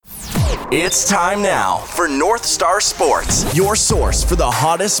It's time now for North Star Sports, your source for the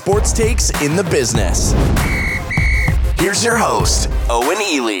hottest sports takes in the business. Here's your host, Owen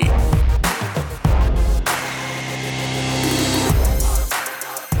Ely.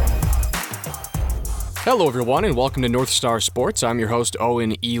 Hello, everyone, and welcome to North Star Sports. I'm your host,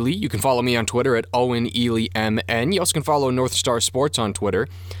 Owen Ely. You can follow me on Twitter at OwenEelyMN. You also can follow North Star Sports on Twitter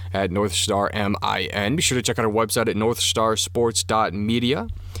at NorthstarMIN. Be sure to check out our website at northstarsports.media.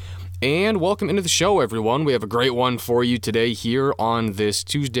 And welcome into the show, everyone. We have a great one for you today here on this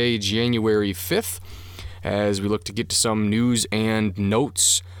Tuesday, January 5th, as we look to get to some news and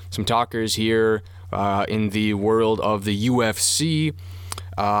notes, some talkers here in the world of the UFC.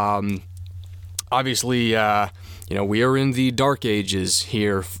 Obviously, we are in the dark ages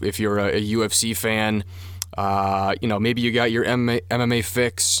here. If you're a UFC fan, maybe you got your MMA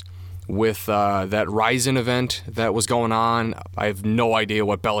fix with that Ryzen event that was going on. I have no idea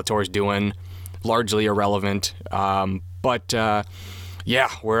what Bellator's doing. Largely irrelevant. But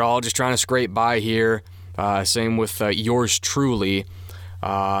we're all just trying to scrape by here. Same with yours truly.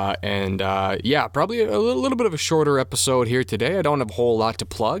 Probably a little bit of a shorter episode here today. I don't have a whole lot to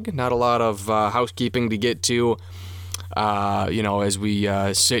plug. Not a lot of housekeeping to get to, as we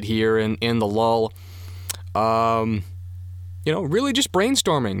sit here in the lull. Really just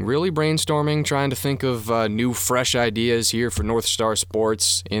brainstorming, trying to think of new, fresh ideas here for North Star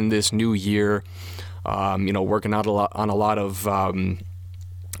Sports in this new year. Working out on a lot of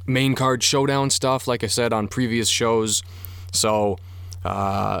main card showdown stuff, like I said on previous shows. So,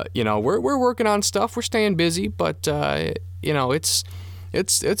 we're working on stuff. We're staying busy, but it's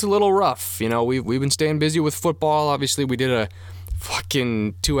a little rough. We've been staying busy with football. Obviously, we did a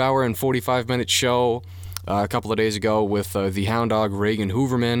fucking 2-hour and 45-minute show a couple of days ago with the Hound Dog Reagan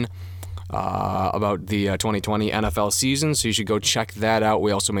Hooverman about the 2020 NFL season, so you should go check that out.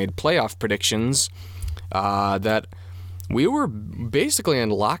 We also made playoff predictions that we were basically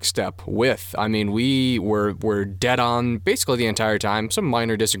in lockstep with. I mean, we were dead on basically the entire time. Some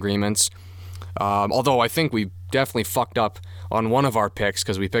minor disagreements, although I think we definitely fucked up on one of our picks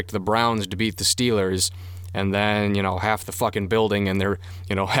because we picked the Browns to beat the Steelers, and then half the fucking building and their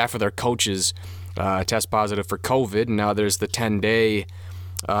half of their coaches test positive for COVID, and now there's the 10-day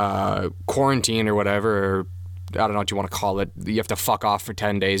quarantine or whatever, or I don't know what you want to call it. You have to fuck off for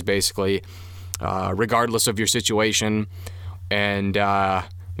 10 days, basically, regardless of your situation. And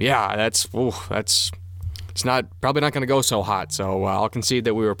it's probably not going to go so hot. So I'll concede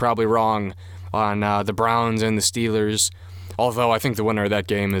that we were probably wrong on the Browns and the Steelers. Although I think the winner of that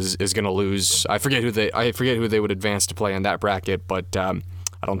game is going to lose. I forget who they would advance to play in that bracket, but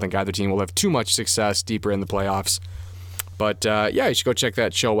I don't think either team will have too much success deeper in the playoffs. But you should go check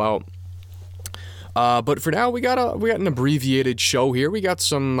that show out. But for now, we got an abbreviated show here. We got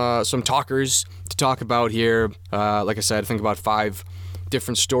some talkers to talk about here. Like I said, I think about 5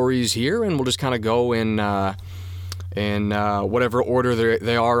 different stories here, and we'll just kind of go in whatever order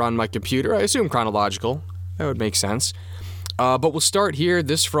they are on my computer. I assume chronological. That would make sense. But we'll start here.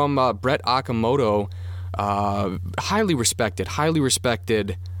 This from Brett Okamoto. Highly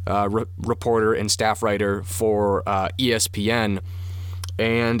respected reporter and staff writer for ESPN,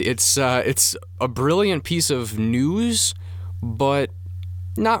 and it's a brilliant piece of news, but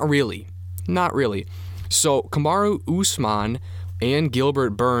not really. So Kamaru Usman and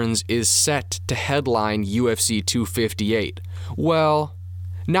Gilbert Burns is set to headline UFC 258. Well,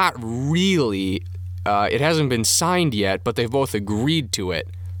 not really. It hasn't been signed yet, but they've both agreed to it.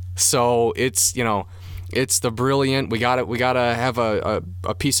 So it's it's the brilliant. We gotta have a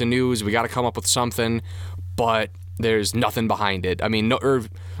piece of news. We gotta come up with something, but there's nothing behind it. I mean,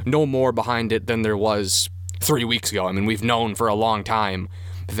 no more behind it than there was 3 weeks ago. I mean, we've known for a long time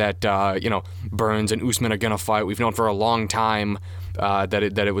that Burns and Usman are gonna fight. We've known for a long time that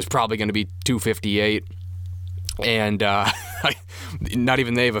it was probably gonna be 258, and not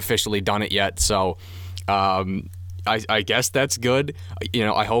even they've officially done it yet. So. I guess that's good.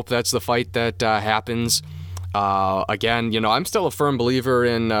 I hope that's the fight that happens. Again, I'm still a firm believer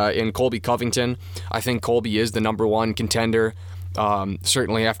in Colby Covington. I think Colby is the number one contender,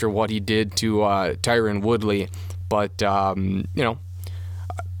 certainly after what he did to Tyron Woodley. But, I'm not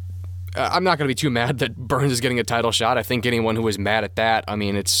going to be too mad that Burns is getting a title shot. I think anyone who is mad at that, I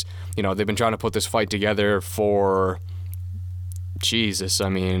mean, it's, they've been trying to put this fight together for... Jesus, I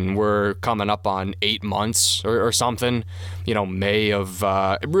mean, we're coming up on 8 months or something, May of,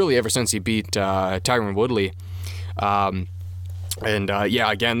 really ever since he beat Tyron Woodley.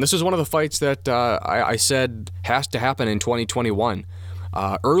 Again, this is one of the fights that I said has to happen in 2021.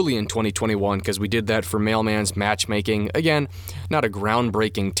 early in 2021 because we did that for Mailman's Matchmaking. Again, not a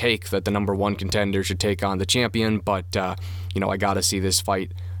groundbreaking take that the number one contender should take on the champion, but I got to see this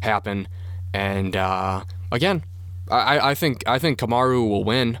fight happen. And again, I think Kamaru will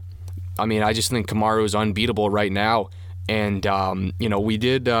win. I mean, I just think Kamaru is unbeatable right now. And we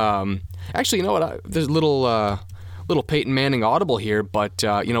did actually, you know what? There's a little Peyton Manning audible here, but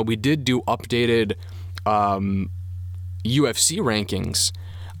we did do updated UFC rankings,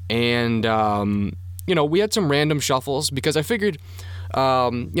 and we had some random shuffles because I figured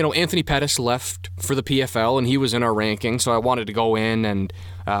Anthony Pettis left for the PFL and he was in our rankings, so I wanted to go in and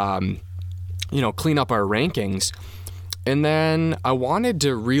clean up our rankings, and then I wanted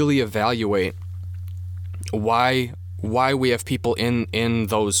to really evaluate why we have people in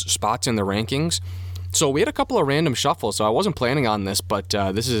those spots in the rankings. So we had a couple of random shuffles, so I wasn't planning on this, but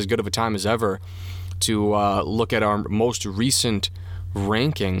this is as good of a time as ever to look at our most recent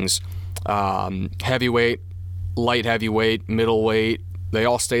rankings. Heavyweight, light heavyweight, middleweight, they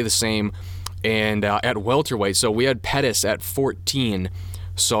all stay the same. And at welterweight, so we had Pettis at 14.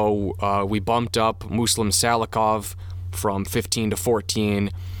 So we bumped up Muslim Salikov from 15 to 14.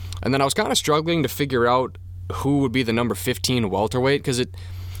 And then I was kind of struggling to figure out who would be the number 15 welterweight, because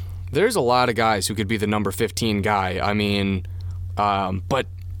there's a lot of guys who could be the number 15 guy. I mean, but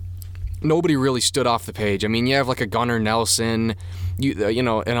nobody really stood off the page. I mean, you have like a Gunnar Nelson, and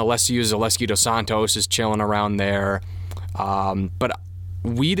Alessio dos Santos is chilling around there. But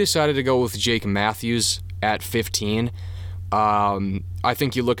we decided to go with Jake Matthews at 15. I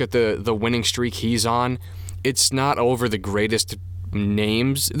think you look at the winning streak he's on, it's not over the greatest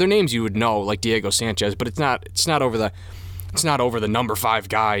names. They're names you would know, like Diego Sanchez, but it's not over the number 5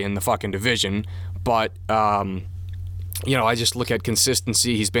 guy in the fucking division. But I just look at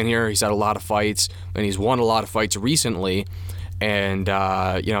consistency. He's been here, he's had a lot of fights, and he's won a lot of fights recently. And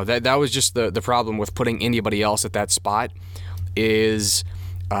that was just the problem with putting anybody else at that spot, is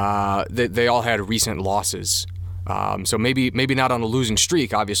they all had recent losses. So maybe not on a losing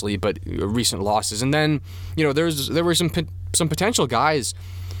streak, obviously, but recent losses. And then there were some potential guys.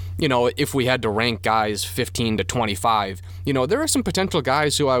 If we had to rank guys 15 to 25, there are some potential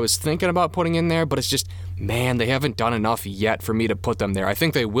guys who I was thinking about putting in there, but it's just, man, they haven't done enough yet for me to put them there. I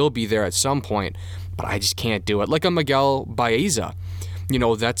think they will be there at some point, but I just can't do it. Like a Miguel Baeza,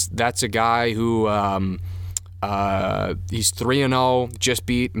 that's a guy who he's 3-0, just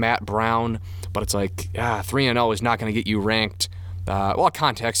beat Matt Brown, but it's like 3-0 is not going to get you ranked.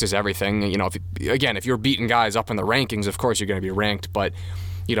 Context is everything. If you're beating guys up in the rankings, of course you're going to be ranked, but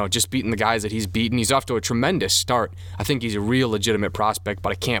just beating the guys that he's beaten, he's off to a tremendous start. I think he's a real legitimate prospect,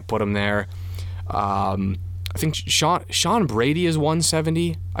 but I can't put him there. I think Sean Brady is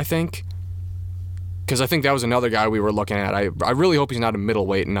 170, I think, because I think that was another guy we were looking at. I really hope he's not a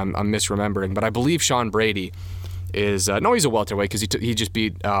middleweight and I'm misremembering, but I believe Sean Brady is he's a welterweight because he just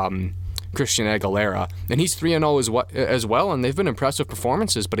beat Christian Aguilera, and he's 3-0 as well, and they've been impressive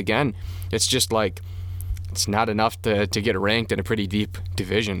performances, but again, it's just like, it's not enough to get ranked in a pretty deep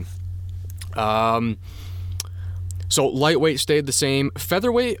division. So lightweight stayed the same.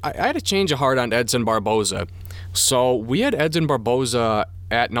 Featherweight, I had a change of heart on Edson Barboza. So we had Edson Barboza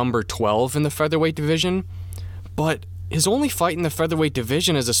at number 12 in the featherweight division, but his only fight in the featherweight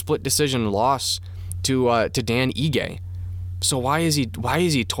division is a split decision loss to Dan Ige. So why is he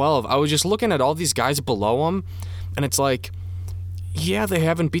 12? I was just looking at all these guys below him, and it's like, yeah, they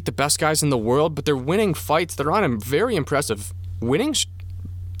haven't beat the best guys in the world, but they're winning fights. They're on a very impressive winning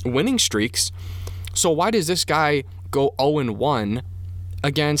streaks. So why does this guy go 0-1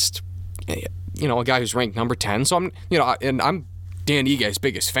 against a guy who's ranked number 10? So I'm Dan Ige's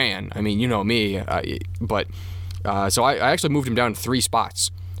biggest fan. I mean, you know me, so I actually moved him down 3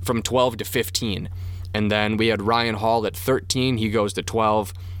 spots from 12 to 15. And then we had Ryan Hall at 13. He goes to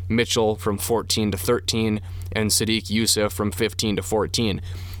 12. Mitchell from 14 to 13, and Sadiq Youssef from 15 to 14.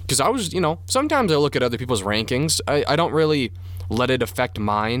 Because I was, sometimes I look at other people's rankings. I don't really let it affect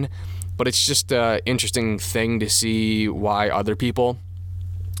mine, but it's just an interesting thing to see why other people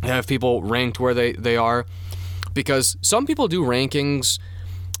have people ranked where they are. Because some people do rankings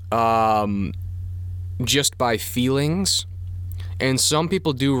just by feelings, and some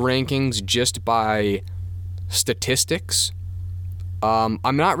people do rankings just by statistics.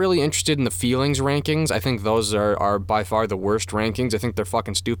 I'm not really interested in the feelings rankings. I think those are by far the worst rankings. I think they're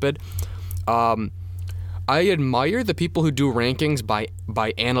fucking stupid. I admire the people who do rankings by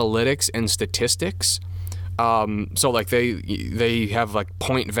analytics and statistics. So like they have like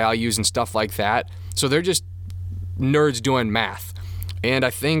point values and stuff like that. So they're just nerds doing math. And I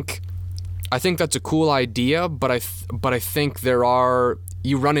think I think that's a cool idea, but I think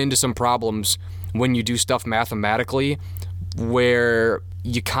you run into some problems when you do stuff mathematically where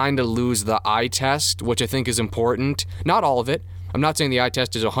you kind of lose the eye test, which I think is important. Not all of it. I'm not saying the eye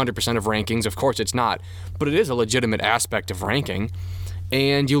test is 100% of rankings. Of course it's not. But it is a legitimate aspect of ranking.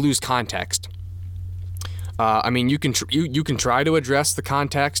 And you lose context. I mean, you can try to address the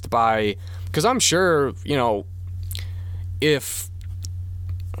context by... Because I'm sure, if...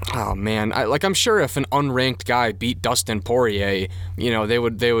 Oh man, I'm sure if an unranked guy beat Dustin Poirier, they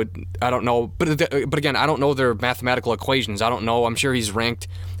would. I don't know, but again, I don't know their mathematical equations. I don't know. I'm sure he's ranked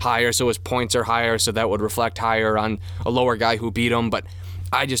higher, so his points are higher, so that would reflect higher on a lower guy who beat him. But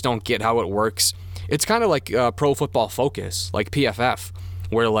I just don't get how it works. It's kind of like Pro Football Focus, like PFF,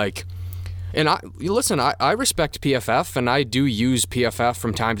 where and I respect PFF, and I do use PFF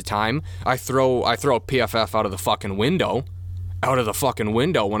from time to time. I throw PFF out of the fucking window.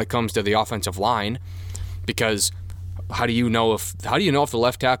 When it comes to the offensive line, because how do you know if the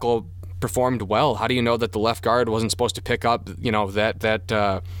left tackle performed well? How do you know that the left guard wasn't supposed to pick up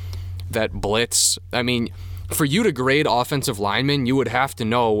that blitz? I mean, for you to grade offensive linemen, you would have to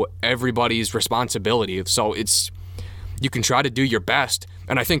know everybody's responsibility. So you can try to do your best,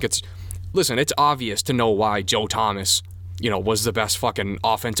 and I think it's obvious to know why Joe Thomas was the best fucking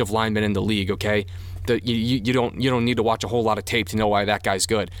offensive lineman in the league. Okay. You don't need to watch a whole lot of tape to know why that guy's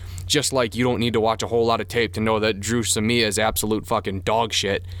good. Just like you don't need to watch a whole lot of tape to know that Drew Samia is absolute fucking dog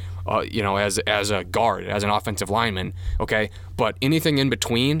shit, as a guard, as an offensive lineman. Okay, but anything in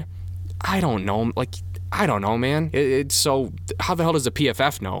between, I don't know. I don't know, man. It's so, how the hell does the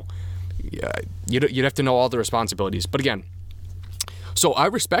PFF know? You'd have to know all the responsibilities. But again, so I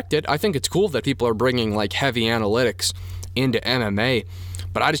respect it. I think it's cool that people are bringing heavy analytics into MMA,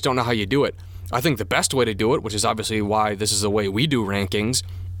 but I just don't know how you do it. I think the best way to do it, which is obviously why this is the way we do rankings,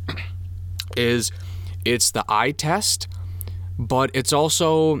 is it's the eye test, but it's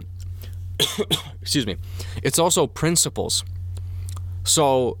also, excuse me, it's also principles.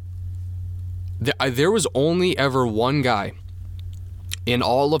 So there was only ever one guy in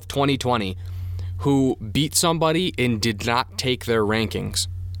all of 2020 who beat somebody and did not take their rankings,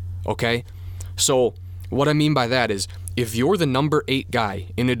 okay? So what I mean by that is, if you're the number 8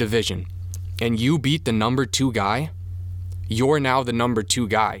 guy in a division, and you beat the number 2 guy, you're now the number 2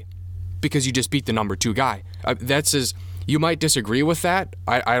 guy because you just beat the number 2 guy. You might disagree with that.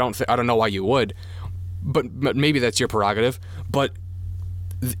 I don't know why you would, but maybe that's your prerogative. But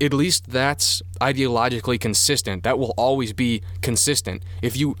at least that's ideologically consistent. That will always be consistent.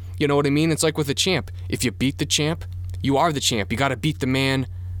 If you know what I mean? It's like with a champ. If you beat the champ, you are the champ. You got to beat the man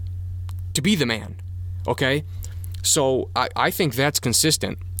to be the man. Okay? So I think that's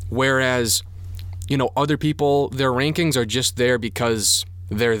consistent. Whereas, other people, their rankings are just there because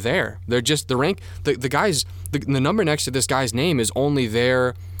they're there. They're just the rank. The number next to this guy's name is only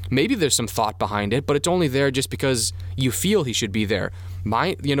there. Maybe there's some thought behind it, but it's only there just because you feel he should be there.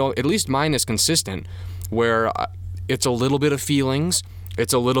 At least mine is consistent, where it's a little bit of feelings.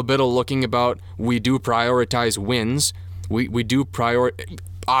 It's a little bit of looking about. We do prioritize wins. We do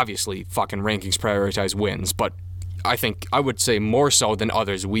obviously fucking rankings prioritize wins, but I think I would say more so than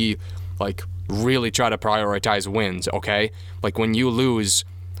others. We really try to prioritize wins, okay? When you lose,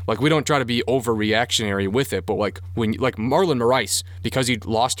 we don't try to be overreactionary with it, but when Marlon Moraes, because he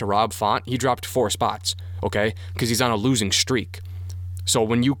lost to Rob Font, he dropped 4 spots, okay? Because he's on a losing streak. So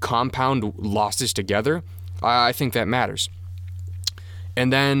when you compound losses together, I think that matters.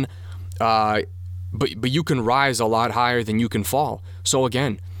 And then, but you can rise a lot higher than you can fall. So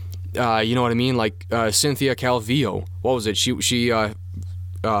again, you know what I mean? Cynthia Calvillo, what was it? She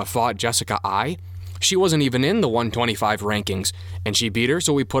fought Jessica I. She wasn't even in the 125 rankings, and she beat her,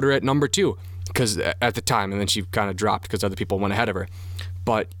 so we put her at number 2 because at the time, and then she kind of dropped because other people went ahead of her.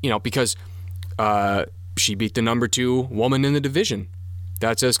 But, because she beat the number 2 woman in the division.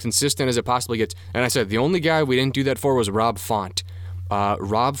 That's as consistent as it possibly gets. And I said, the only guy we didn't do that for was Rob Font.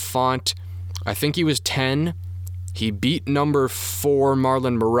 Rob Font, I think he was 10. He beat number 4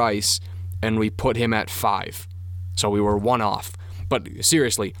 Marlon Moraes, and we put him at 5. So we were 1 off. But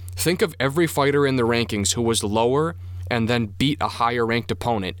seriously, think of every fighter in the rankings who was lower and then beat a higher ranked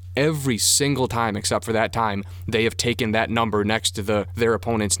opponent. Every single time except for that time, they have taken that number next to their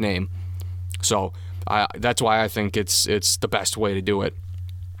opponent's name. So that's why I think it's the best way to do it.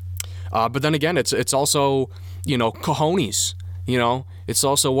 But then again, it's also, cojones. It's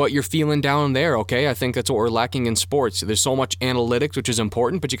also what you're feeling down there, okay? I think that's what we're lacking in sports. There's so much analytics, which is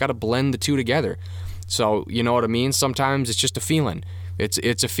important, but you got to blend the two together. So, you know what I mean? Sometimes it's just a feeling.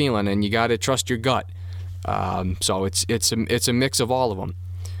 It's a feeling, and you got to trust your gut. So it's a mix of all of them.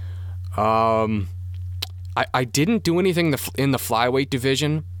 I didn't do anything in the flyweight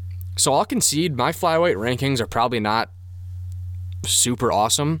division, so I'll concede my flyweight rankings are probably not super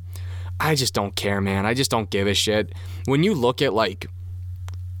awesome. I just don't care, man. I just don't give a shit. When you look at like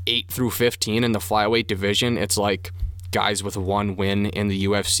 8 through 15 in the flyweight division, it's like guys with one win in the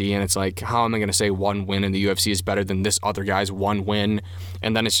UFC, and it's like, how am I going to say one win in the UFC is better than this other guy's one win?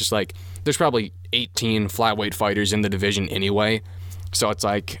 And then it's just like, there's probably 18 flyweight fighters in the division anyway. So it's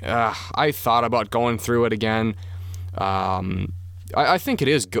like, I thought about going through it again. I think it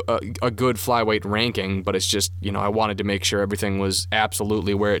is a good flyweight ranking, but it's just, I wanted to make sure everything was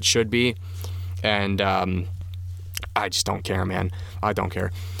absolutely where it should be. And I just don't care, man. I don't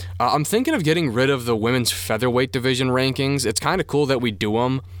care. I'm thinking of getting rid of the women's featherweight division rankings. It's kind of cool that we do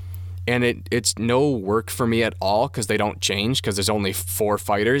them, and it's no work for me at all because they don't change because there's only 4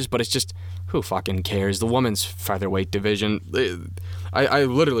 fighters, but it's just, who fucking cares? The women's featherweight division, I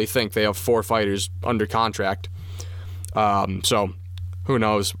literally think they have 4 fighters under contract. So who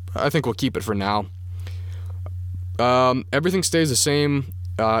knows? I think we'll keep it for now. Everything stays the same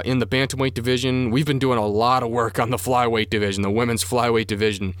in the bantamweight division. We've been doing a lot of work on the flyweight division, the women's flyweight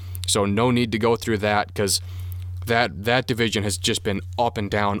division. So no need to go through that because that division has just been up and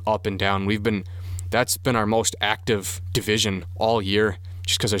down, up and down. That's been our most active division all year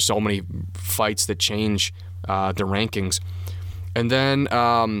just because there's so many fights that change the rankings. And then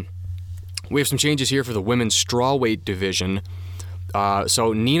we have some changes here for the women's strawweight division.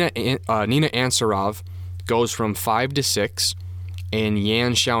 So Nina Ansarov goes from 5 to 6, and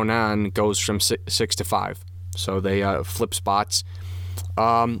Yan Xiaonan goes from 6 to 5. So they flip spots.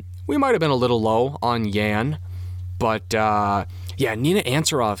 We might have been a little low on Yan, but Nina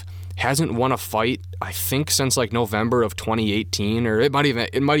Ansarov hasn't won a fight, I think, since like November of 2018, or it might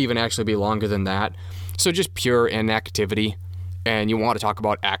even actually be longer than that. So just pure inactivity. And you want to talk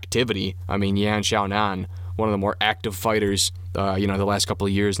about activity? I mean, Yan Xiaonan, one of the more active fighters, the last couple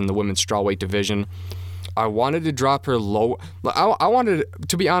of years in the women's strawweight division. I wanted to drop her low. I wanted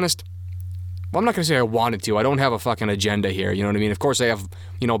to be honest. Well, I'm not going to say I wanted to. I don't have a fucking agenda here. You know what I mean? Of course, I have,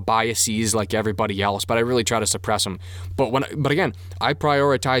 biases like everybody else, but I really try to suppress them. But again, I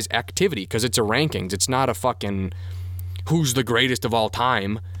prioritize activity because it's a rankings. It's not a fucking who's the greatest of all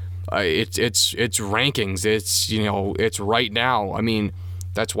time. It's rankings. It's right now. I mean,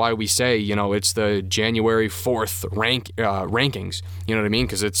 that's why we say, it's the January 4th rankings. You know what I mean?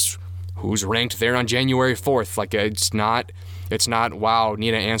 Because it's who's ranked there on January 4th. Like, it's not, wow,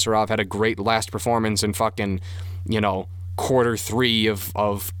 Nina Ansarov had a great last performance in fucking, quarter 3 of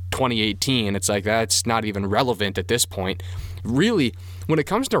 2018. It's like, that's not even relevant at this point. Really, when it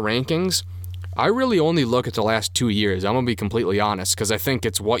comes to rankings, I really only look at the last 2 years. I'm going to be completely honest, because I think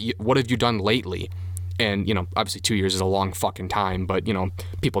it's what have you done lately? And, obviously 2 years is a long fucking time, but,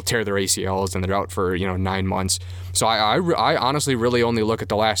 people tear their ACLs and they're out for, 9 months. So I honestly really only look at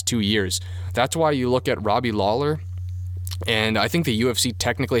the last 2 years. That's why you look at Robbie Lawler, and I think the UFC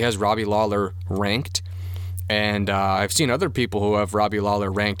technically has Robbie Lawler ranked, and I've seen other people who have Robbie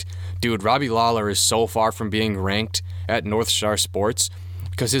Lawler ranked. Dude, Robbie Lawler is so far from being ranked at North Star Sports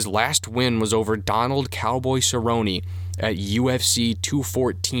because his last win was over Donald Cowboy Cerrone at UFC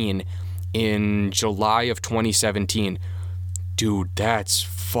 214 in July of 2017. Dude, that's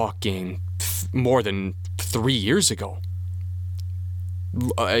fucking more than 3 years ago.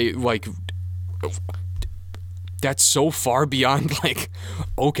 That's so far beyond,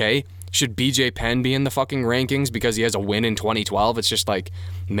 okay, should BJ Penn be in the fucking rankings because he has a win in 2012? It's just like,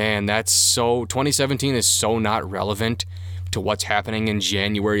 man, 2017 is so not relevant to what's happening in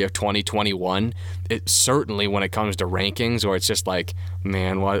January of 2021. It certainly when it comes to rankings, or it's just like,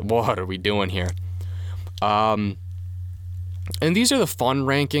 man, what are we doing here? And these are the fun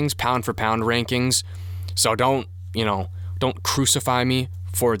rankings, pound for pound rankings. So don't crucify me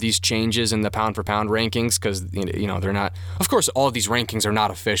for these changes in the pound for pound rankings, because they're not. Of course, all of these rankings are not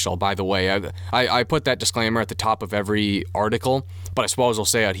official, by the way. I put that disclaimer at the top of every article, but I suppose I'll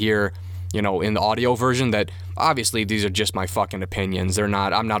say it here, in the audio version, that obviously these are just my fucking opinions. I'm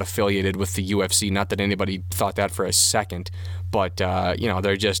not affiliated with the UFC. Not that anybody thought that for a second, but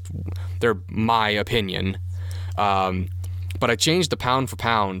they're my opinion. But I changed the pound for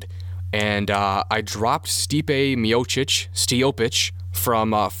pound, and I dropped Stipe Miocic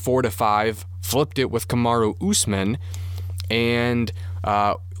from 4 to 5, flipped it with Kamaru Usman, and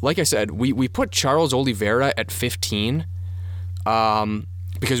like I said, we put Charles Oliveira at 15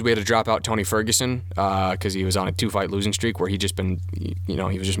 because we had to drop out Tony Ferguson because he was on a 2-fight losing streak where he was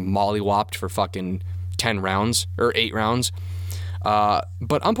just mollywopped for fucking 10 rounds or 8 rounds. But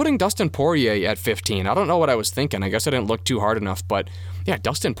I'm putting Dustin Poirier at 15. I don't know what I was thinking. I guess I didn't look too hard enough, but yeah,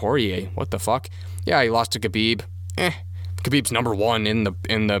 Dustin Poirier, what the fuck? Yeah, he lost to Khabib. Khabib's number one in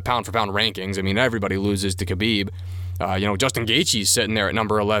the pound for pound rankings. I mean, everybody loses to Khabib. Justin Gaethje's sitting there at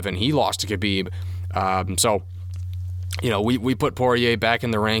number 11. He lost to Khabib. So, we put Poirier back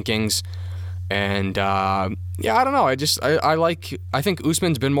in the rankings. And, I don't know. I think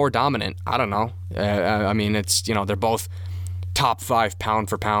Usman's been more dominant. I don't know. I mean, it's, they're both top 5 pound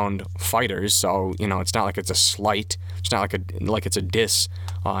for pound fighters. So, it's not like it's a slight. It's not like it's a diss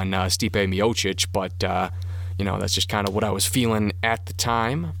on Stipe Miocic. But, that's just kind of what I was feeling at the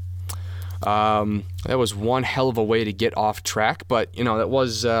time. That was one hell of a way to get off track. But, that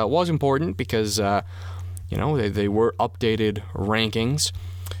was important because, they were updated rankings.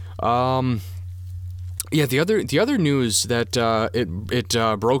 Yeah, the other news that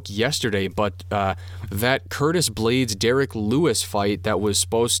it broke yesterday, but that Curtis Blaydes Derek Lewis fight that was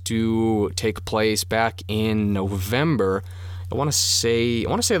supposed to take place back in November. I want to say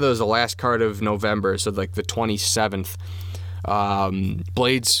that was the last card of November, so like the 27th.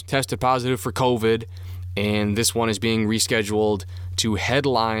 Blaydes tested positive for COVID, and this one is being rescheduled to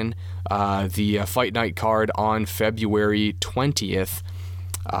headline the fight night card on February 20th.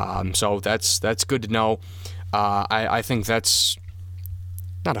 So that's good to know. I think that's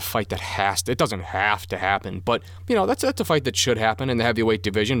not a fight that it doesn't have to happen, but that's a fight that should happen in the heavyweight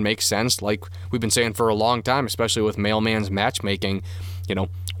division. Makes sense, like we've been saying for a long time, especially with Mailman's matchmaking.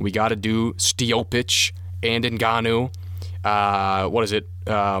 We got to do Stiopich and Ngannou.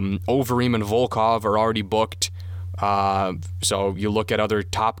 Overeem and Volkov are already booked. So you look at other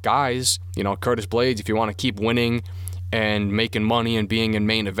top guys. Curtis Blaydes, if you want to keep winning and making money and being in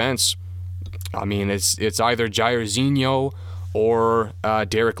main events, I mean, it's either Jairzinho or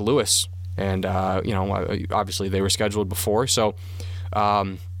Derek Lewis. And, obviously they were scheduled before. So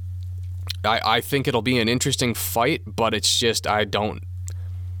I think it'll be an interesting fight, but it's just I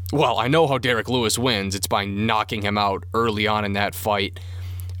know how Derek Lewis wins. It's by knocking him out early on in that fight.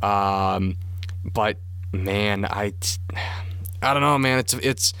 But, man, I don't know, man.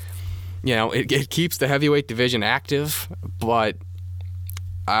 It's it keeps the heavyweight division active, but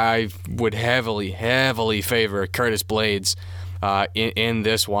I would heavily, heavily favor Curtis Blaydes in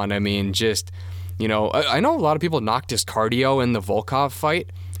this one. I mean, just, I know a lot of people knocked his cardio in the Volkov fight.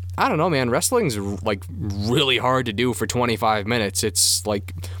 I don't know, man. Wrestling's like really hard to do for 25 minutes. It's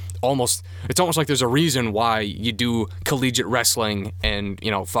almost like there's a reason why you do collegiate wrestling and,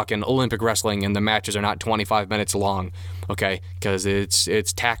 fucking Olympic wrestling and the matches are not 25 minutes long, okay? Because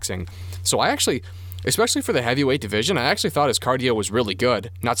it's taxing. So I actually, especially for the heavyweight division, I actually thought his cardio was really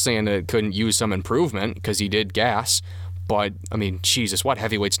good. Not saying that it couldn't use some improvement because he did gas, but, I mean, Jesus, what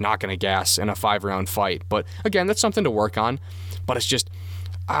heavyweight's not going to gas in a 5-round fight? But, again, that's something to work on. But it's just,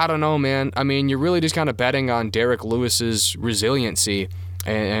 I don't know, man. I mean, you're really just kind of betting on Derek Lewis's resiliency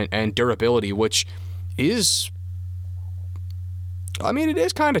and durability, which is, I mean, it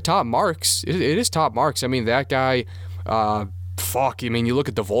is kind of top marks. It is top marks. I mean, that guy, I mean, you look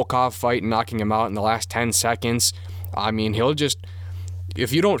at the Volkov fight, knocking him out in the last 10 seconds. I mean, he'll just,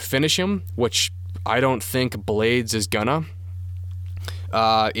 if you don't finish him, which I don't think Blaydes is gonna,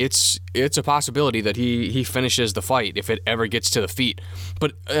 it's a possibility that he finishes the fight if it ever gets to the feet.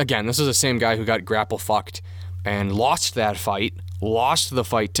 But again, this is the same guy who got grapple fucked and lost the fight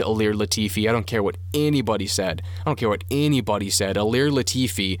to Ilir Latifi. I don't care what anybody said. Ilir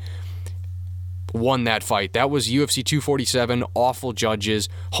Latifi won that fight. That was UFC 247, awful judges,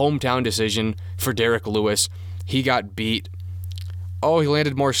 hometown decision for Derek Lewis. He got beat. Oh, he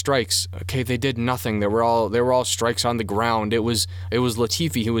landed more strikes. Okay, they did nothing. They were all strikes on the ground. It was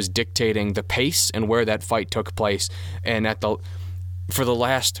Latifi who was dictating the pace and where that fight took place. And for the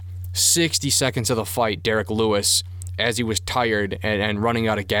last 60 seconds of the fight, Derek Lewis, as he was tired and running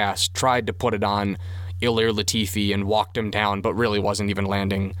out of gas, tried to put it on Ilir Latifi and walked him down, but really wasn't even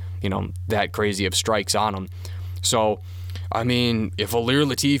landing, that crazy of strikes on him. So, I mean, if Ilir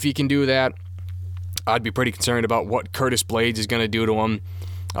Latifi can do that, I'd be pretty concerned about what Curtis Blaydes is going to do to him.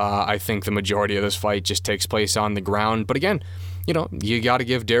 I think the majority of this fight just takes place on the ground. But again, you got to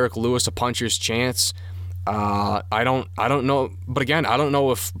give Derek Lewis a puncher's chance. I don't know, but again, I don't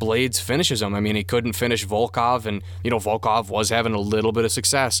know if Blaydes finishes him. I mean, he couldn't finish Volkov, and Volkov was having a little bit of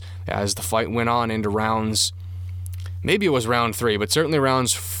success as the fight went on into rounds. Maybe it was round 3, but certainly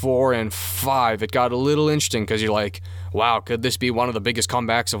rounds 4 and 5. It got a little interesting because you're like, wow, could this be one of the biggest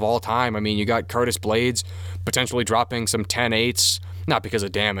comebacks of all time? I mean, you got Curtis Blaydes potentially dropping some 10-8s, not because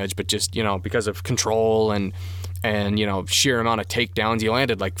of damage, but just because of control and sheer amount of takedowns. He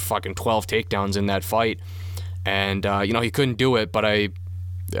landed like fucking 12 takedowns in that fight. And, he couldn't do it, but I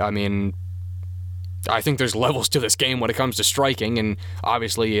mean, I think there's levels to this game when it comes to striking, and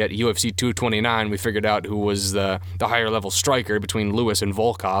obviously at UFC 229 we figured out who was the higher level striker between Lewis and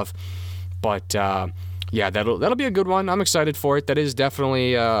Volkov. But yeah, that'll be a good one. I'm excited for it. That is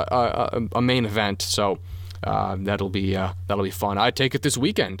definitely a main event, so that'll be fun. I'd take it this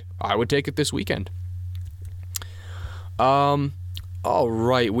weekend. I would take it this weekend. All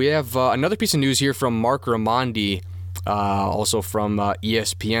right, we have another piece of news here from Mark Raimondi, also from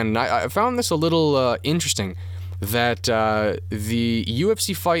ESPN. And I found this a little interesting, that the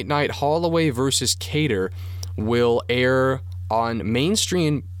UFC Fight Night Holloway versus Kattar will air on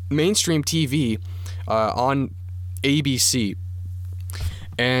mainstream TV on ABC.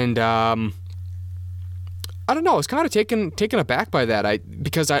 And I don't know, I was kind of taken aback by that.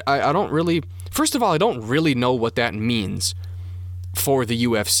 Because I don't really, first of all, I don't really know what that means for the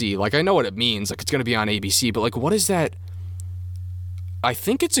UFC. Like, I know what it means, like it's going to be on ABC, but like, what is that? I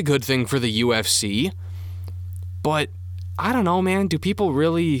think it's a good thing for the UFC, but I don't know, man. Do people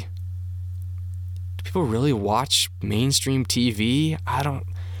really watch mainstream TV? I don't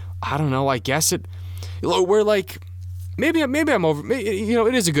know. I guess we're like, maybe I'm over, you know,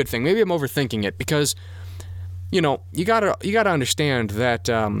 it is a good thing. Maybe I'm overthinking it, because, you know, you gotta understand that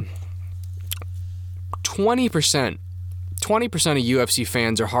 20% of UFC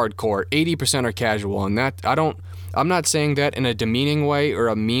fans are hardcore, 80% are casual, and that I'm not saying that in a demeaning way or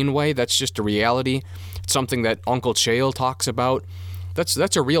a mean way. That's just a reality. It's something that Uncle Chael talks about.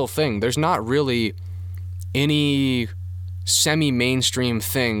 That's a real thing. There's not really any semi-mainstream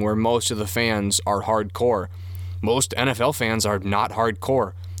thing where most of the fans are hardcore. Most NFL fans are not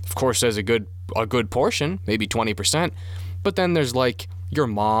hardcore. Of course, there's a good portion, maybe 20%, but then there's like your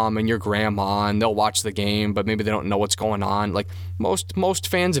mom and your grandma, and they'll watch the game, but maybe they don't know what's going on. Like most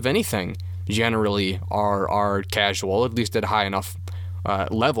fans of anything generally are casual, at least at a high enough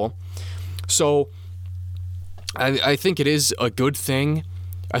level. So I think it is a good thing.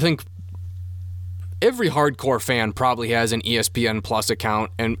 I think every hardcore fan probably has an ESPN Plus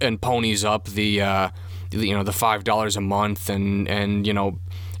account and ponies up the $5 a month, and you know,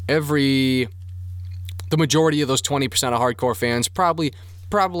 the majority of those 20% of hardcore fans probably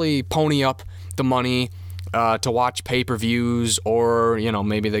pony up the money to watch pay-per-views, or you know,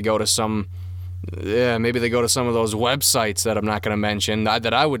 maybe they go to some of those websites that I'm not going to mention.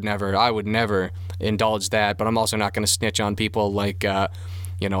 That I would never indulge that, but I'm also not going to snitch on people like the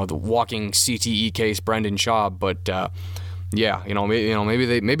walking CTE case Brendan Schaub. But yeah,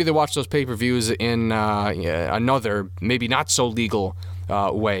 maybe they watch those pay-per-views in another, maybe not so legal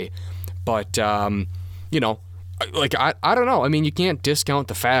way. But like I don't know. I mean, you can't discount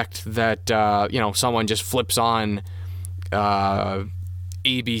the fact that someone just flips on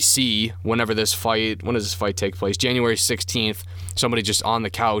ABC when does this fight take place? January 16th. Somebody just on the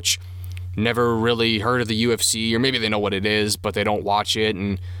couch, never really heard of the UFC, or maybe they know what it is, but they don't watch it,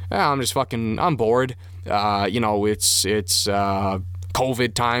 and I'm bored. It's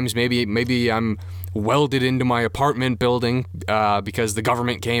COVID times. Maybe I'm welded into my apartment building because the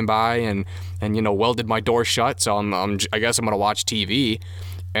government came by and welded my door shut. So I guess I'm gonna watch TV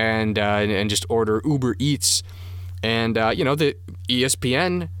and just order Uber Eats, and the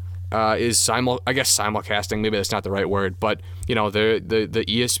ESPN is simulcasting. Maybe that's not the right word, but the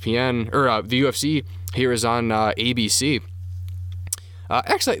ESPN or the UFC here is on ABC.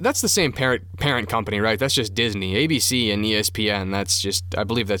 Actually, that's the same parent company, right? That's just Disney. ABC and ESPN. I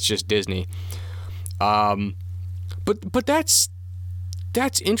believe that's just Disney. But that's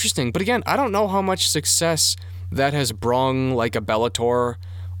interesting. But again, I don't know how much success that has brung, like a Bellator,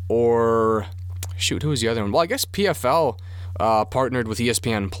 or who was the other one? Well, I guess PFL partnered with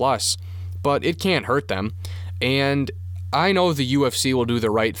ESPN Plus, but it can't hurt them. And I know the UFC will do the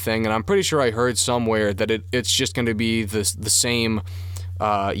right thing, and I'm pretty sure I heard somewhere that it's just going to be the same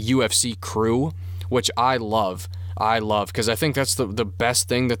UFC crew, which I love because I think that's the best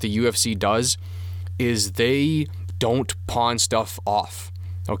thing that the UFC does, is they don't pawn stuff off.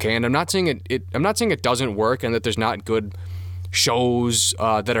 Okay, and I'm not saying it doesn't work and that there's not good shows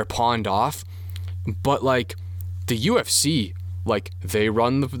that are pawned off, but like the UFC, like they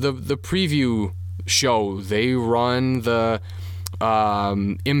run the preview show, they run the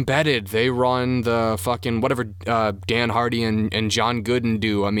Embedded, they run the fucking whatever Dan Hardy and John Gooden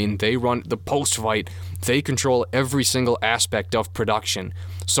do. I mean, they run the post-fight. They control every single aspect of production.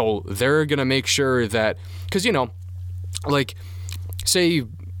 So they're going to make sure that, because, like, say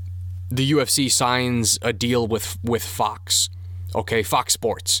the UFC signs a deal with Fox, okay, Fox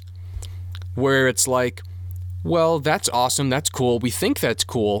Sports, where it's like, well, that's awesome, that's cool, we think that's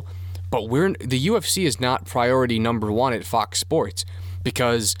cool, but the UFC is not priority number one at Fox Sports,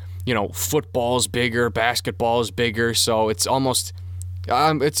 because football's bigger, basketball's bigger, so it's almost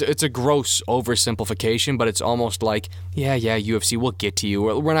it's a gross oversimplification, but it's almost like, yeah, UFC, we'll get to you.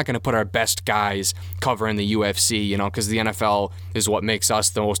 We're not going to put our best guys covering the UFC, because the NFL is what makes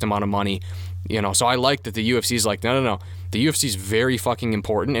us the most amount of money, So I like that the UFC is like, no. The UFC is very fucking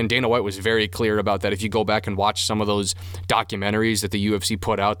important, and Dana White was very clear about that. If you go back and watch some of those documentaries that the UFC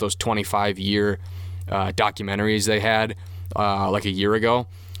put out, those 25-year documentaries they had like a year ago,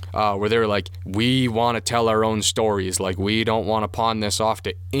 where they were like, we want to tell our own stories. Like, we don't want to pawn this off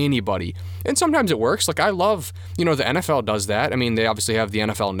to anybody. And sometimes it works. Like, I love, the NFL does that. I mean, they obviously have the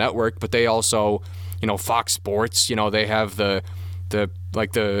NFL Network, but they also, Fox Sports, they have the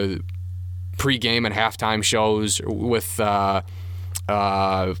pregame and halftime shows with,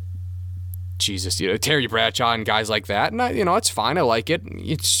 Terry Bradshaw and guys like that. And, it's fine. I like it.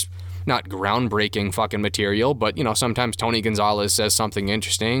 It's not groundbreaking fucking material, but, sometimes Tony Gonzalez says something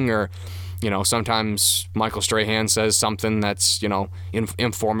interesting, or, sometimes Michael Strahan says something that's,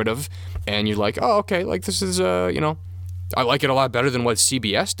 informative, and you're like, oh, okay, like, this is, I like it a lot better than what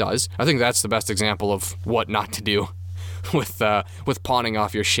CBS does. I think that's the best example of what not to do with pawning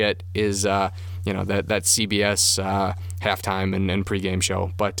off your shit is, that CBS halftime and pregame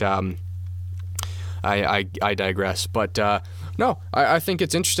show. But I digress. But no, I think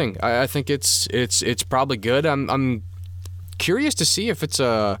it's interesting. I think it's probably good. I'm curious to see if it's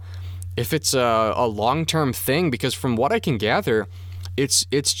a long-term thing, because from what I can gather, it's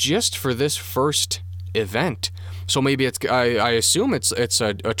just for this first event. So maybe I assume it's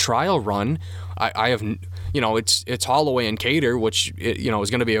a trial run. I have, it's Holloway and Cater, which is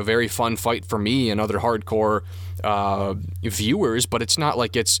going to be a very fun fight for me and other hardcore viewers. But it's not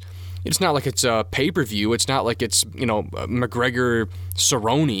like it's a pay-per-view. It's not like it's McGregor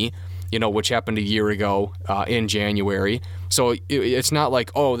Cerrone, which happened a year ago in January. So it's not like,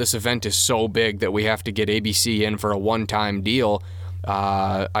 oh, this event is so big that we have to get ABC in for a one-time deal.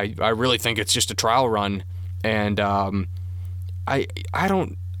 I really think it's just a trial run, and I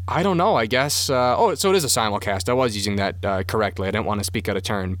don't know. I guess. So it is a simulcast. I was using that correctly. I didn't want to speak out of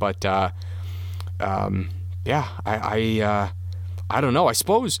turn, but yeah, I don't know. I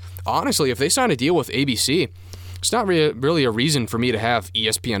suppose, honestly, if they sign a deal with ABC, it's not really a reason for me to have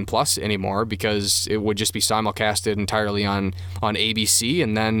ESPN Plus anymore, because it would just be simulcasted entirely on ABC,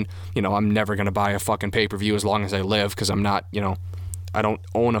 and then, I'm never going to buy a fucking pay-per-view as long as I live, because I'm not, I don't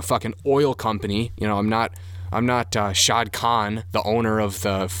own a fucking oil company. I'm not Shad Khan, the owner of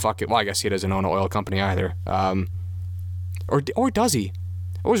the fucking, well, I guess he doesn't own an oil company either. Or does he?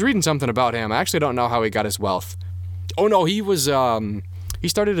 I was reading something about him. I actually don't know how he got his wealth. Oh no, he was he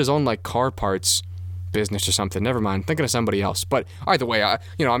started his own like car parts business or something. Never mind, thinking of somebody else. But either way, I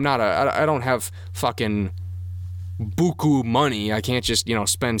don't have fucking buku money. I can't just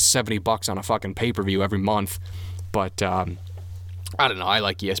spend $70 on a fucking pay-per-view every month. But I don't know. I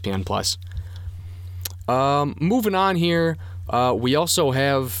like ESPN Plus. Moving on here, we also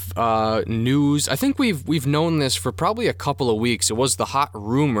have news. I think we've known this for probably a couple of weeks. It was the hot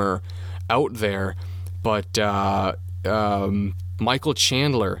rumor out there. But Michael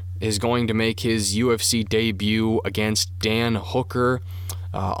Chandler is going to make his UFC debut against Dan Hooker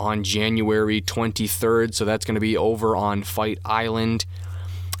on January 23rd. So that's going to be over on Fight Island.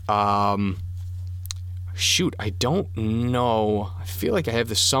 Shoot, I don't know. I feel like I have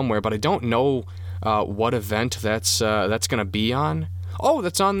this somewhere, but I don't know what event that's going to be on. Oh,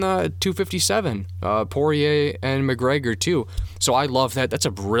 that's on the 257. Poirier and McGregor, too. So I love that. That's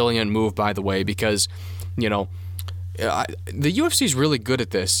a brilliant move, by the way, because, the UFC is really good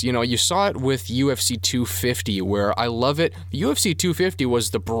at this. You saw it with UFC 250, where I love it. UFC 250 was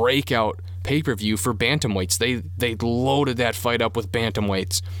the breakout pay-per-view for bantamweights. They loaded that fight up with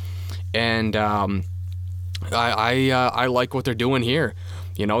bantamweights. And I like what they're doing here.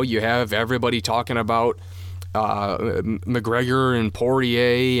 You have everybody talking about McGregor and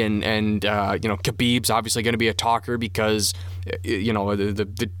Poirier, and Khabib's obviously going to be a talker, because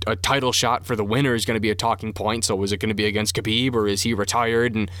a title shot for the winner is going to be a talking point. So is it going to be against Khabib, or is he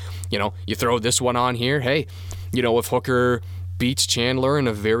retired? And you throw this one on here. Hey, if Hooker beats Chandler in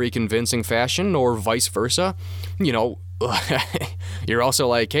a very convincing fashion, or vice versa, you're also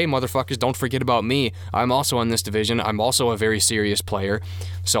like, hey, motherfuckers, don't forget about me. I'm also in this division. I'm also a very serious player.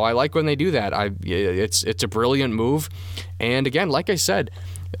 So I like when they do that. It's a brilliant move. And again, like I said,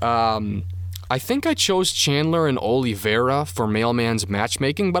 I think I chose Chandler and Oliveira for Mailman's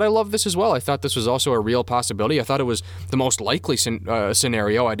matchmaking, but I love this as well. I thought this was also a real possibility. I thought it was the most likely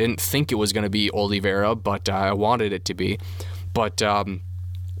scenario. I didn't think it was going to be Oliveira, but I wanted it to be. But,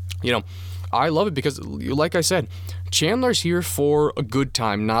 I love it because, like I said, Chandler's here for a good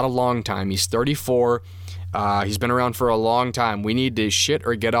time, not a long time. He's 34. He's been around for a long time. We need to shit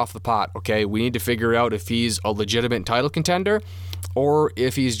or get off the pot, okay? We need to figure out if he's a legitimate title contender or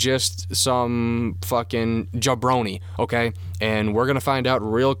if he's just some fucking jabroni, okay? And we're going to find out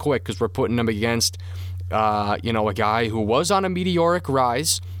real quick because we're putting him against, a guy who was on a meteoric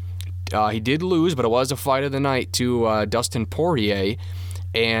rise. He did lose, but it was a fight of the night to Dustin Poirier.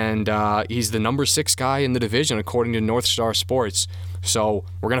 And he's the number 6 guy in the division, according to North Star Sports. So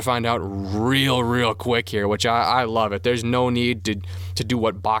we're going to find out real quick here, which I love it. There's no need to do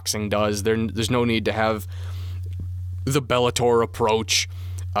what boxing does. There's no need to have the Bellator approach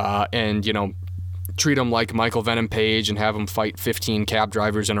and, treat him like Michael Venom Page and have him fight 15 cab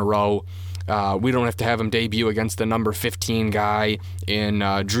drivers in a row. We don't have to have him debut against the number 15 guy in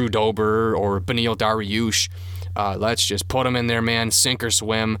Drew Dober or Beneil Dariush. Let's just put him in there, man. Sink or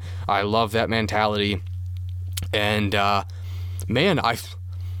swim. I love that mentality. And, man, I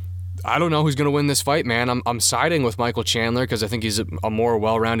don't know who's going to win this fight, man. I'm siding with Michael Chandler because I think he's a more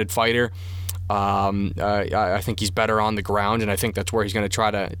well-rounded fighter. I think he's better on the ground, and I think that's where he's going to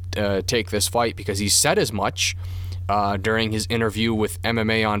try to take this fight because he said as much during his interview with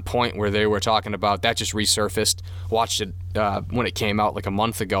MMA On Point where they were talking about that. Just resurfaced. Watched it when it came out like a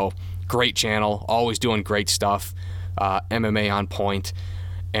month ago. Great channel, always doing great stuff. MMA On Point,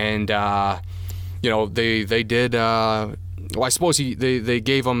 and they did. I suppose they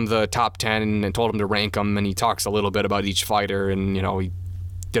gave him the top 10 and told him to rank them, and he talks a little bit about each fighter, and he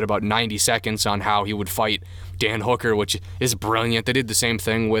did about 90 seconds on how he would fight Dan Hooker, which is brilliant. They did the same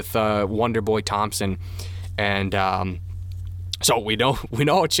thing with Wonderboy Thompson, and so we know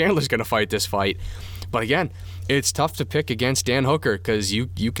how Chandler's going to fight this fight, but again, it's tough to pick against Dan Hooker because you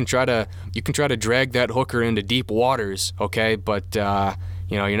can try to drag that Hooker into deep waters, okay? But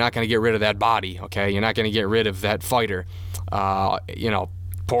you're not going to get rid of that body, okay? You're not going to get rid of that fighter.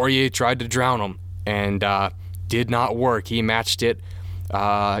 Poirier tried to drown him and did not work. He matched it,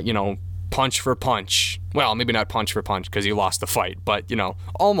 punch for punch. Well, maybe not punch for punch because he lost the fight, but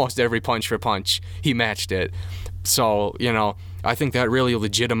almost every punch for punch he matched it. So I think that really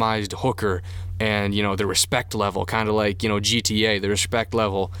legitimized Hooker. And, the respect level, kind of like, GTA, the respect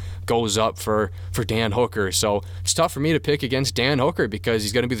level goes up for Dan Hooker. So it's tough for me to pick against Dan Hooker because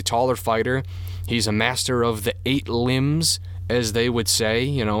he's going to be the taller fighter. He's a master of the 8 limbs, as they would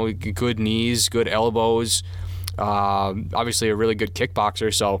say. Good knees, good elbows. Obviously a really good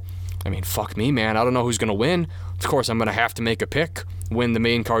kickboxer. So, fuck me, man. I don't know who's going to win. Of course, I'm going to have to make a pick when the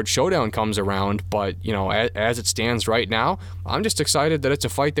main card showdown comes around, but, as it stands right now, I'm just excited that it's a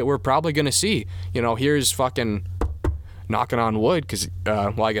fight that we're probably going to see. Here's fucking knocking on wood, because,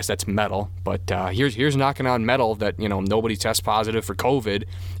 I guess that's metal, but here's knocking on metal that, nobody tests positive for COVID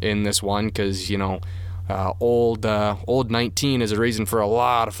in this one, because, old 19 is a reason for a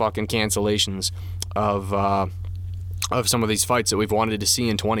lot of fucking cancellations of some of these fights that we've wanted to see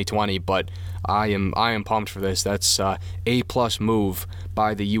in 2020, but I am pumped for this. That's A+ move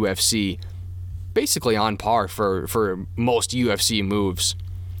by the UFC, basically on par for most UFC moves.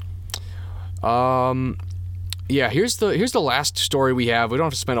 Here's the last story we have. We don't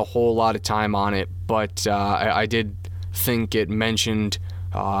have to spend a whole lot of time on it, but I did think it mentioned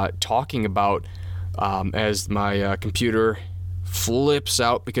talking about as my computer flips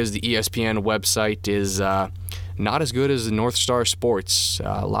out because the ESPN website is not as good as the North Star Sports.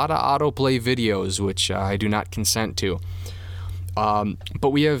 A lot of autoplay videos, which I do not consent to.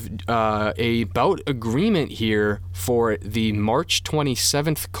 But we have a bout agreement here for the March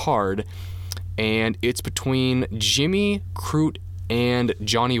 27th card, and it's between Jimmy Crute and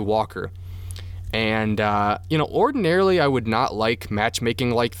Johnny Walker. And, ordinarily I would not like matchmaking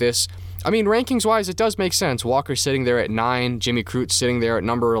like this. Rankings-wise, it does make sense. Walker's sitting there at 9, Jimmy Crute's sitting there at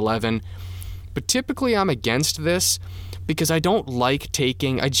number 11. But typically I'm against this because I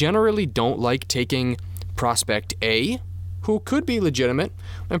generally don't like taking prospect A, who could be legitimate,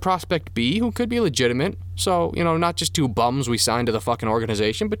 and prospect B, who could be legitimate. So, not just 2 bums we signed to the fucking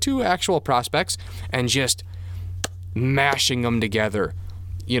organization, but 2 actual prospects, and just mashing them together.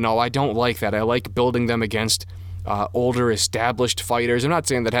 I don't like that. I like building them against older, established fighters. I'm not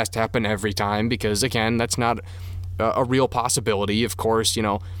saying that has to happen every time because, again, that's not a real possibility. Of course,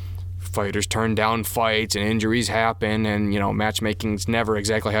 fighters turn down fights and injuries happen, and matchmaking's never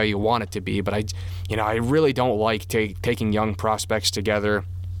exactly how you want it to be, but I really don't like taking young prospects together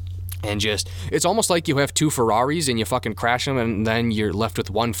and it's almost like you have 2 Ferraris and you fucking crash them and then you're left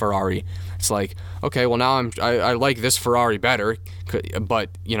with 1 Ferrari. It's like, okay, well now I like this Ferrari better, but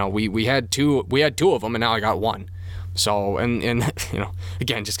we had two of them and now I got 1. So, and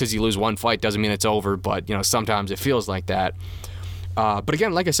again, just because you lose one fight doesn't mean it's over, but, sometimes it feels like that. But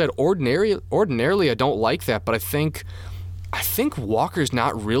again, like I said, ordinarily I don't like that, but I think Walker's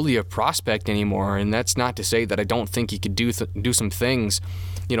not really a prospect anymore, and that's not to say that I don't think he could do some things,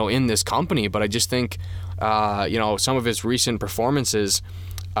 in this company, but I just think, some of his recent performances,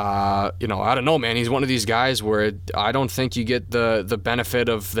 I don't know, man. He's one of these guys where I don't think you get the benefit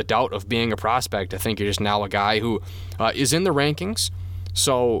of the doubt of being a prospect. I think you're just now a guy who is in the rankings.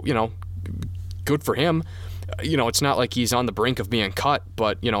 So, good for him. It's not like he's on the brink of being cut,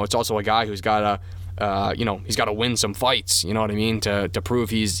 but, it's also a guy who's got to, he's got to win some fights, you know what I mean, to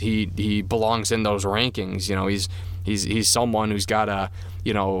prove he belongs in those rankings. He's someone who's got to,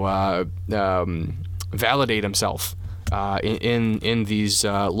 validate himself. In these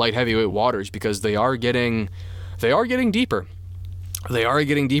light heavyweight waters, because they are getting deeper. They are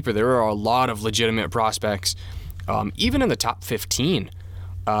getting deeper. There are a lot of legitimate prospects, even in the top 15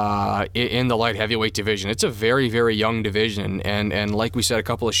 in the light heavyweight division. It's a very, very young division, and like we said a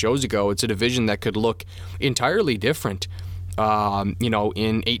couple of shows ago, it's a division that could look entirely different,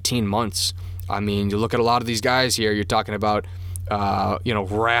 in 18 months. I mean, you look at a lot of these guys here. You're talking about,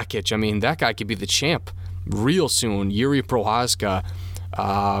 Rakic. I mean, that guy could be the champ real soon. Yuri Prochazka,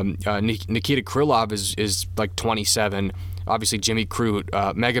 Nikita Krylov is like 27. Obviously Jimmy Crute,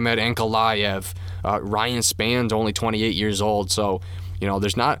 Magomed Ankalaev, Ryan Span's only 28 years old. So,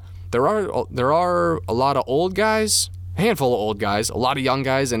 there are a lot of old guys, a handful of old guys, a lot of young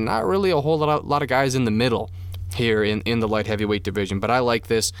guys, and not really a whole lot of guys in the middle here in the light heavyweight division. But I like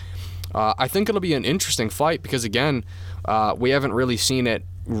this. I think it'll be an interesting fight because, again, we haven't really seen it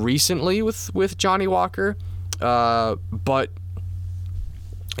recently with Johnny Walker, but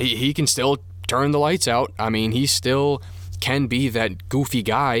he can still turn the lights out. I mean, he still can be that goofy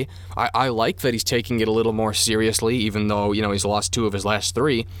guy. I like that he's taking it a little more seriously, even though he's lost 2 of his last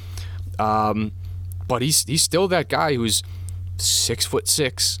 3. But he's still that guy who's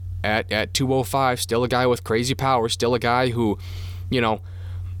 6'6" at 205. Still a guy with crazy power. Still a guy who,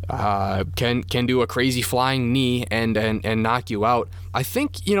 can do a crazy flying knee and knock you out. I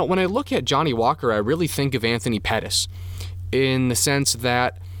think, when I look at Johnny Walker, I really think of Anthony Pettis, in the sense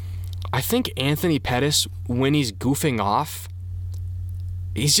that I think Anthony Pettis, when he's goofing off,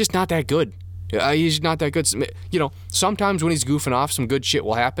 he's just not that good. He's not that good. Sometimes when he's goofing off, some good shit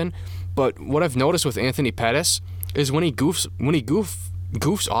will happen. But what I've noticed with Anthony Pettis is when he goofs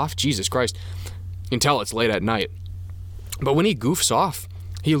off, Jesus Christ, you can tell it's late at night. But when he goofs off,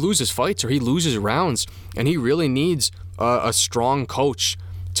 he loses fights or he loses rounds, and he really needs a strong coach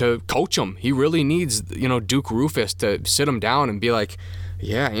to coach him. He really needs, Duke Rufus to sit him down and be like,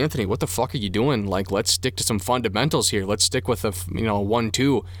 yeah, Anthony, what the fuck are you doing? Like, let's stick to some fundamentals here. Let's stick with a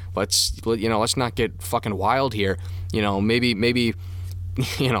 1-2. Let's not get fucking wild here. Maybe,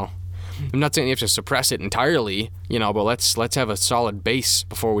 I'm not saying you have to suppress it entirely, but let's have a solid base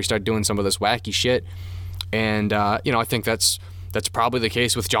before we start doing some of this wacky shit. And, I think that's probably the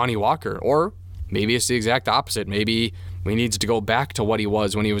case with Johnny Walker. Or maybe it's the exact opposite. Maybe he needs to go back to what he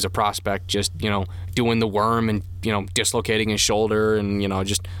was when he was a prospect, just, doing the worm and, dislocating his shoulder and,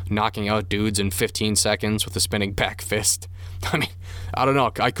 just knocking out dudes in 15 seconds with a spinning back fist. I mean, I don't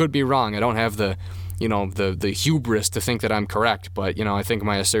know. I could be wrong. I don't have the hubris to think that I'm correct, but, I think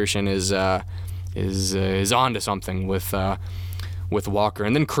my assertion is onto something with Walker.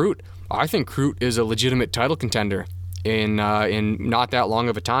 And then Crute. I think Crute is a legitimate title contender in not that long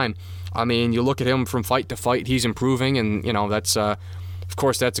of a time. I mean, you look at him from fight to fight, he's improving, and that's of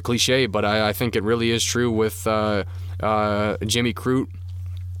course that's a cliche, but I think it really is true with Jimmy Crute.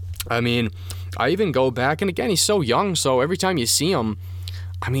 I mean, I even go back, and again, he's so young, so every time you see him,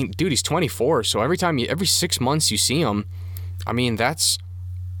 I mean, dude, he's 24, so every 6 months you see him, I mean, that's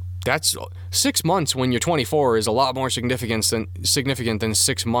 6 months when you're 24 is a lot more significant than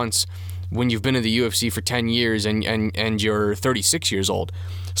 6 months when you've been in the UFC for 10 years and you're 36 years old.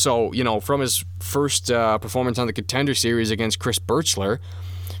 So, from his first performance on the Contender Series against Chris Birchler,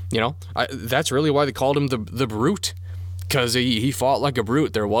 that's really why they called him the Brute, because he fought like a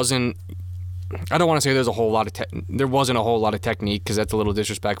brute. There wasn't, I don't want to say there wasn't a whole lot of technique, because that's a little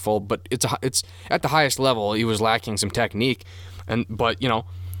disrespectful, but it's at the highest level, he was lacking some technique, but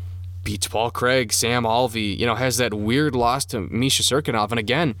beats Paul Craig, Sam Alvey, has that weird loss to Misha Serkinov. And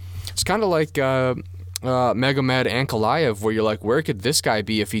again, it's kind of like Magomed Ankalaev, where you're like, where could this guy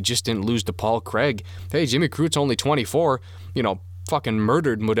be if he just didn't lose to Paul Craig? Hey, Jimmy Crute's only 24, fucking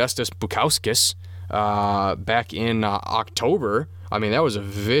murdered Modestas Bukauskas back in October. I mean, that was a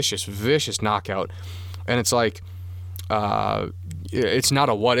vicious, vicious knockout. And it's like, it's not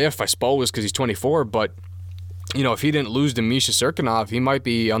a what if, I suppose, because he's 24, but if he didn't lose to Misha Serkinov, he might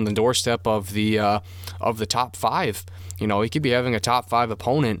be on the doorstep of the top 5. He could be having a top 5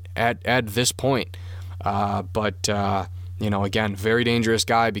 opponent at this point. But again, very dangerous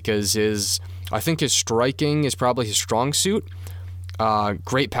guy because I think his striking is probably his strong suit.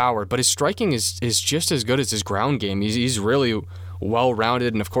 Great power, but his striking is just as good as his ground game. He's really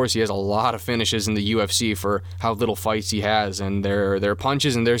well-rounded, and of course he has a lot of finishes in the UFC for how little fights he has, and their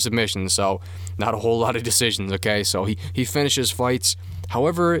punches and their submissions, so not a whole lot of decisions, okay? So he finishes fights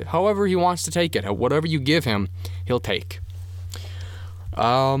however he wants to take it. Whatever you give him, he'll take.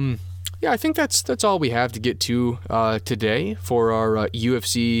 I think that's all we have to get to today for our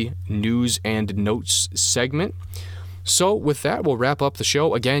UFC news and notes segment. So with that, we'll wrap up the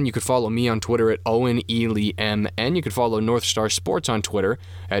show. Again, you could follow me on Twitter at OwenEleyMN, and you can follow North Star Sports on Twitter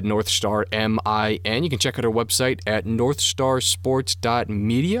at northstarmin. You can check out our website at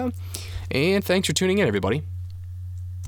northstarsports.media. And thanks for tuning in, everybody.